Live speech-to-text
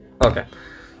Okay.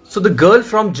 So the girl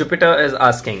from Jupiter is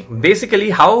asking, basically,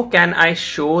 how can I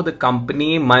show the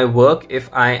company my work if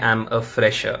I am a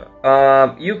fresher?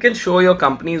 You can show your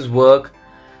company's work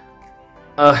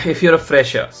if you're a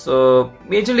fresher. So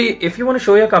majorly, if you want to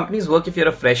show your company's work if you're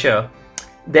a fresher,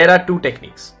 there are two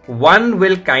techniques. One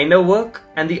will kind of work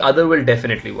and the other will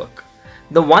definitely work.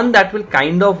 The one that will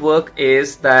kind of work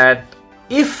is that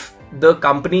if the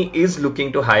company is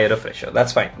looking to hire a fresher,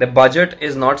 that's fine. The budget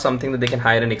is not something that they can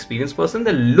hire an experienced person.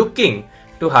 They're looking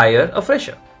to hire a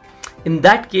fresher. In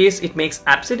that case, it makes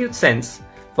absolute sense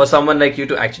for someone like you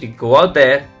to actually go out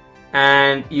there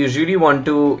and you really want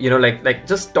to, like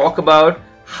just talk about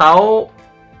how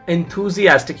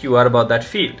enthusiastic you are about that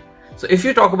field. So if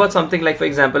you talk about something like, for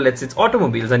example, let's say it's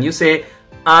automobiles, and you say,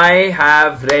 I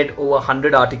have read over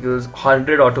 100 articles,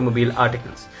 100 automobile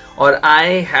articles, or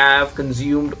I have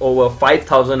consumed over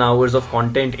 5,000 hours of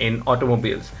content in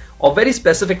automobiles, or very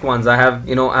specific ones. I have,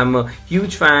 I'm a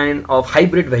huge fan of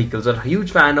hybrid vehicles, or a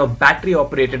huge fan of battery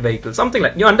operated vehicles, something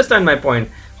like, you understand my point.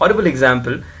 Horrible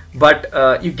example, but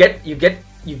you get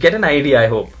an idea, I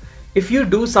hope. If you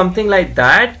do something like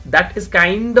that, that is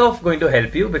kind of going to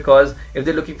help you, because if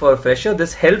they're looking for a fresher,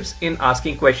 this helps in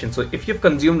asking questions. So if you've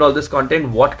consumed all this content,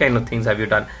 what kind of things have you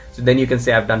done? So then you can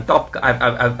say, I've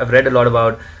read a lot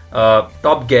about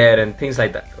Top Gear and things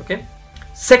like that. Okay.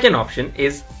 Second option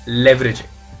is leveraging.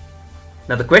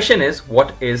 Now the question is,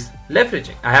 what is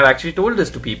leveraging? I have actually told this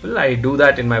to people. I do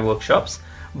that in my workshops.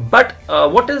 But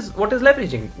what is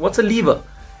leveraging? What's a lever?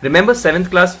 Remember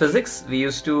 7th class physics? We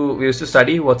used to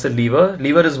study what's a lever.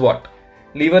 Lever is what?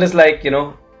 Lever is like,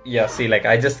 see, like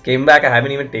I just came back. I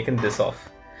haven't even taken this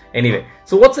off. Anyway,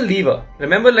 so what's a lever?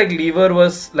 Remember, like lever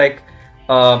was like,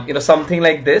 something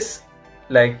like this,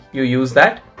 like you use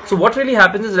that. So what really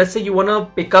happens is, let's say you want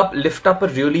to lift up a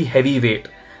really heavy weight.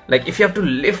 Like if you have to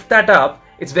lift that up,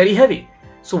 it's very heavy.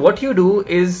 So what you do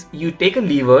is you take a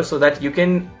lever so that you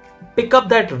can pick up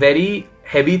that very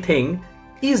heavy thing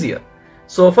easier.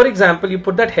 So for example, you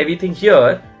put that heavy thing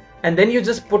here and then you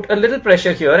just put a little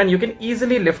pressure here and you can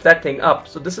easily lift that thing up.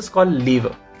 So this is called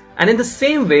lever. And in the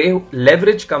same way,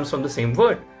 leverage comes from the same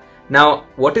word. Now,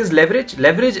 what is leverage?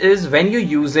 Leverage is when you're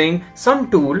using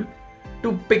some tool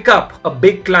to pick up a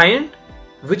big client,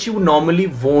 which you normally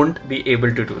won't be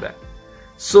able to do that.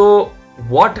 So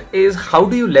how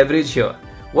do you leverage here?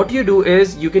 What you do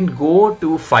is you can go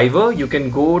to Fiverr, you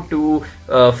can go to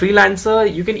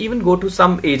Freelancer, you can even go to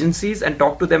some agencies and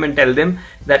talk to them and tell them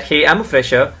that, hey, I'm a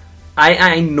fresher.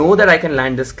 I know that I can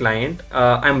land this client.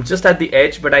 I'm just at the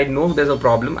edge, but I know there's a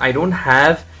problem. I don't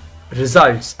have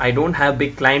results. I don't have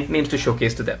big client names to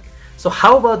showcase to them. So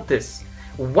how about this?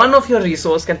 One of your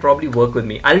resource can probably work with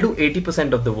me. I'll do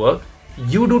 80% of the work.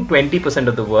 You do 20%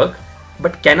 of the work.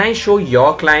 But can I show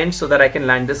your client so that I can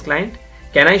land this client?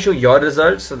 Can I show your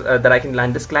results so that I can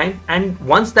land this client? And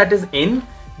once that is in,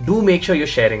 do make sure you're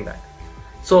sharing that.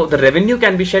 So the revenue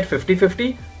can be shared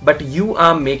 50-50, but you're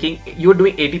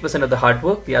doing 80% of the hard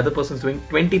work. The other person's doing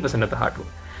 20% of the hard work.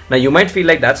 Now you might feel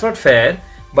like that's not fair,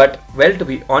 but well, to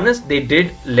be honest,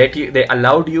 they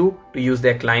allowed you to use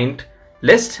their client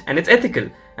list, and it's ethical,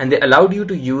 and they allowed you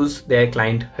to use their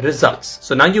client results.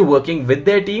 So now you're working with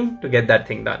their team to get that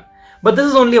thing done. But this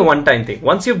is only a one-time thing.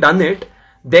 Once you've done it,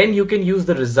 then you can use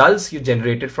the results you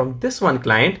generated from this one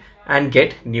client and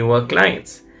get newer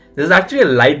clients. This is actually a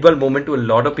light bulb moment to a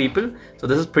lot of people. So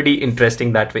this is pretty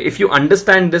interesting that way. If you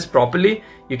understand this properly,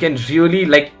 you can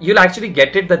really you'll actually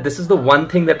get it that this is the one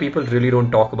thing that people really don't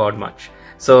talk about much.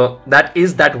 So that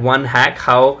is that one hack,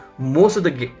 how most of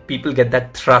the people get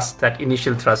that trust, that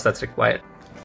initial trust that's required.